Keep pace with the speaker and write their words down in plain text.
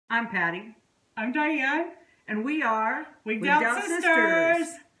I'm Patty. I'm Diane. And we are Wigged Out Sisters.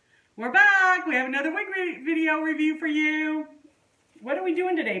 We're back. We have another wig video review for you. What are we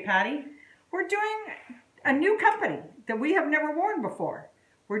doing today, Patty? We're doing a new company that we have never worn before.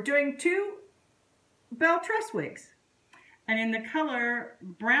 We're doing two Belle Tress wigs. And in the color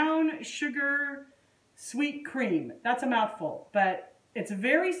Brown Sugar Sweet Cream. That's a mouthful, but it's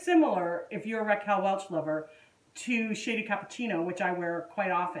very similar, if you're a Raquel Welch lover, to Shaded Cappuccino, which I wear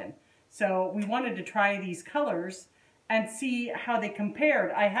quite often. So we wanted to try these colors and see how they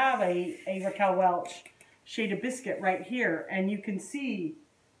compared. I have a Raquel Welch Shaded Biscuit right here, and you can see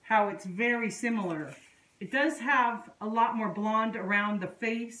how it's very similar. It does have a lot more blonde around the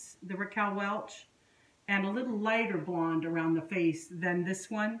face, the Raquel Welch, and a little lighter blonde around the face than this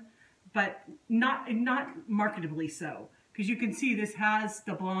one, but not marketably so. Because you can see this has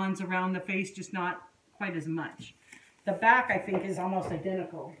the blondes around the face, just not quite as much. The back, I think, is almost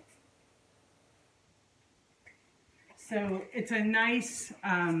identical. So it's a nice,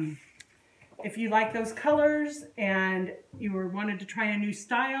 if you like those colors and you wanted to try a new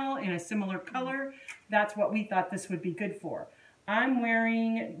style in a similar color, that's what we thought this would be good for. I'm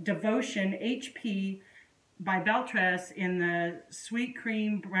wearing Devotion HP by Belle Tress in the sweet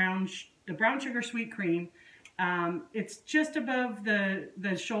cream brown sugar sweet cream. It's just above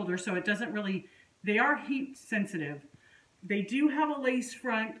the shoulder, so it doesn't really, they are heat sensitive. They do have a lace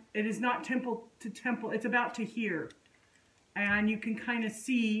front. It is not temple to temple, it's about to here. And you can kind of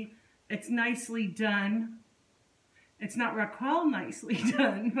see it's nicely done. It's not Raquel nicely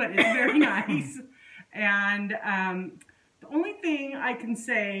done, but it's very nice. And the only thing I can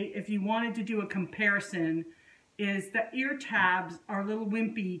say, if you wanted to do a comparison, is the ear tabs are a little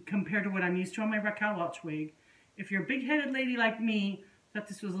wimpy compared to what I'm used to on my Raquel Welch wig. If you're a big-headed lady like me, thought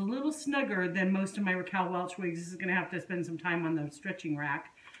this was a little snugger than most of my Raquel Welch wigs. This is going to have to spend some time on the stretching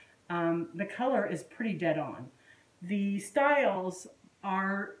rack. The color is pretty dead on. The styles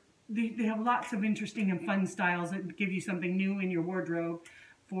are, they have lots of interesting and fun styles that give you something new in your wardrobe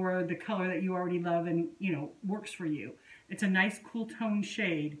for the color that you already love and, you know, works for you. It's a nice cool tone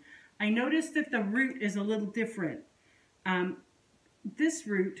shade. I noticed that the root is a little different. This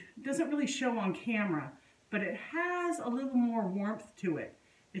root doesn't really show on camera, but it has a little more warmth to it.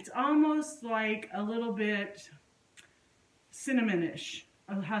 It's almost like a little bit cinnamonish.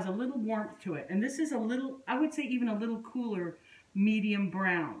 It has a little warmth to it. And this is a little, I would say even a little cooler medium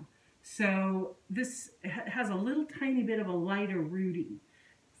brown. So this has a little tiny bit of a lighter rooting.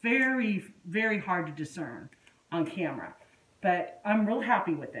 Very, very hard to discern on camera. But I'm real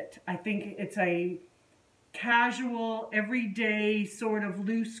happy with it. I think it's a casual, everyday sort of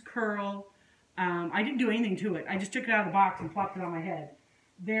loose curl. I didn't do anything to it. I just took it out of the box and plopped it on my head.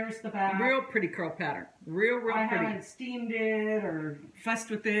 There's the back. Real pretty curl pattern. Real pretty. I haven't steamed it or fussed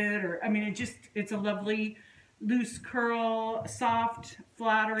with it, or I mean, it's a lovely loose curl, soft,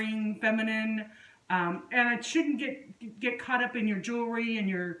 flattering, feminine, and it shouldn't get caught up in your jewelry and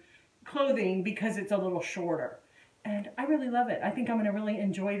your clothing because it's a little shorter. And I really love it. I think I'm going to really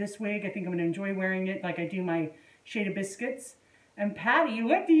enjoy this wig. I think I'm going to enjoy wearing it like I do my Shaded Biscuits. And Patty,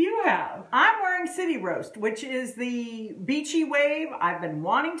 what do you have? I'm wearing City Roast, which is the beachy wave. I've been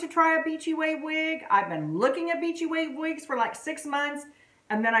wanting to try a beachy wave wig. I've been looking at beachy wave wigs for like 6 months,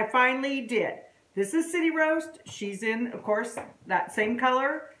 and then I finally did. This is City Roast. She's in, of course, that same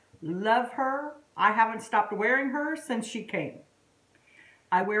color. Love her. I haven't stopped wearing her since she came.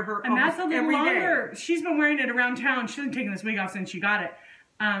 I wear her and almost that's a little every longer. day. She's been wearing it around town. She hasn't taken this wig off since she got it.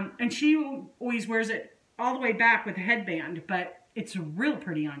 And she always wears it all the way back with a headband, but it's real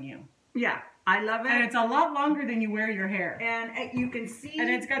pretty on you. Yeah, I love it. And it's a lot longer than you wear your hair. And you can see. And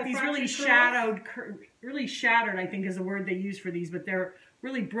it's got these really shadowed, really shattered, I think is the word they use for these, but they're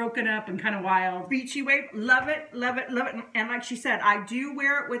really broken up and kind of wild. Beachy wave, love it, love it, love it. And like she said, I do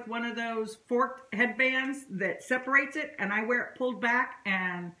wear it with one of those forked headbands that separates it, and I wear it pulled back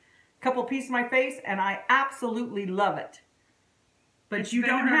and a couple pieces of my face, and I absolutely love it. But you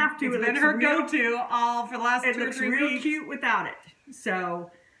don't have to. It's been her go-to all for the last 2 or 3 weeks. It looks real cute without it. So,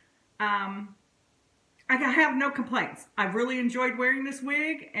 I have no complaints. I've really enjoyed wearing this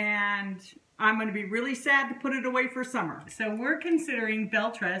wig, and I'm going to be really sad to put it away for summer. So we're considering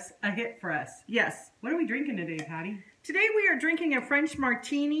Belle Tress a hit for us. Yes. What are we drinking today, Patty? Today we are drinking a French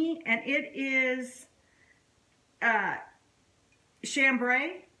martini, and it is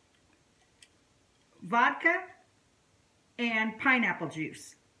chambray, vodka, and pineapple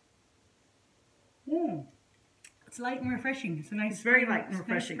juice. It's light and refreshing. It's a nice, very light and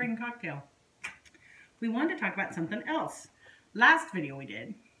refreshing spring cocktail. We wanted to talk about something else. Last video we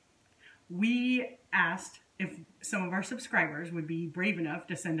did, we asked if some of our subscribers would be brave enough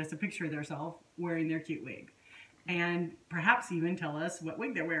to send us a picture of themselves wearing their cute wig. And perhaps even tell us what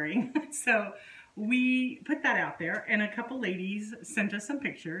wig they're wearing. So we put that out there, and a couple ladies sent us some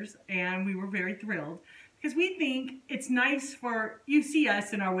pictures, and we were very thrilled because we think it's nice for, you see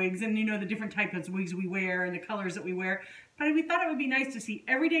us in our wigs and you know the different types of wigs we wear and the colors that we wear, but we thought it would be nice to see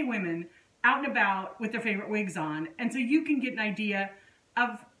everyday women out and about with their favorite wigs on, and so you can get an idea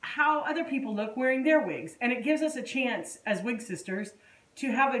of how other people look wearing their wigs, and it gives us a chance as wig sisters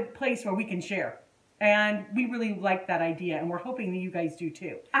to have a place where we can share. And we really like that idea, and we're hoping that you guys do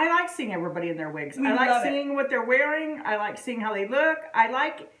too. I like seeing everybody in their wigs. We I like love seeing what they're wearing. I like seeing how they look. I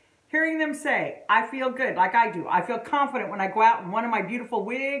like hearing them say, I feel good, like I do. I feel confident when I go out in one of my beautiful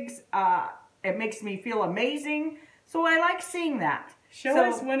wigs. It makes me feel amazing. So I like seeing that. Show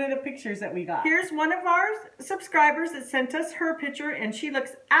us one of the pictures that we got. Here's one of our subscribers that sent us her picture, and she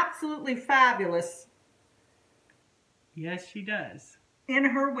looks absolutely fabulous. Yes, she does. In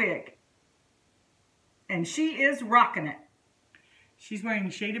her wig. And she is rocking it. She's wearing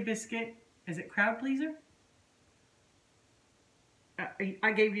Shade of Biscuit. Is it Crowd Pleaser?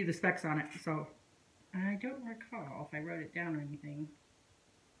 I gave you the specs on it, so. I don't recall if I wrote it down or anything.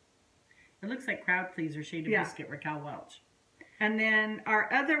 It looks like Crowd Pleaser, Shade of Biscuit, Raquel Welch. And then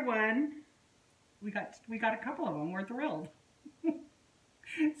our other one, we got a couple of them. We're thrilled.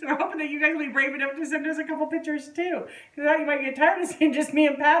 So we're hoping that you guys will be brave enough to send us a couple pictures too. Because now you might get tired of seeing just me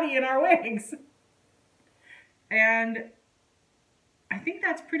and Patti in our wigs. And I think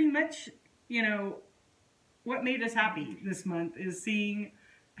that's pretty much, you know, what made us happy this month is seeing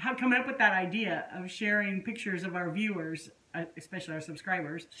how coming up with that idea of sharing pictures of our viewers, especially our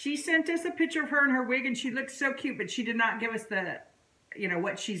subscribers. She sent us a picture of her in her wig, and she looks so cute, but she did not give us the, you know,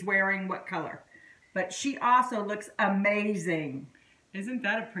 what she's wearing, what color. But she also looks amazing. Isn't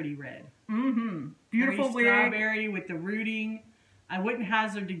that a pretty red? Mm-hmm. Beautiful Very wig. strawberry with the rooting. I wouldn't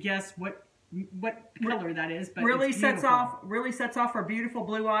hazard to guess what color that is, but really it's sets off her beautiful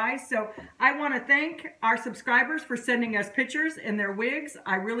blue eyes. So I want to thank our subscribers for sending us pictures in their wigs.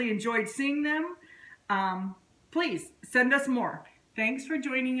 I really enjoyed seeing them. Please send us more. Thanks for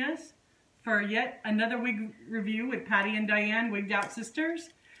joining us for yet another wig review with Patti and Diane, Wigged Out Sisters.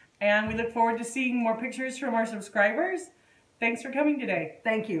 And we look forward to seeing more pictures from our subscribers. Thanks for coming today.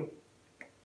 Thank you.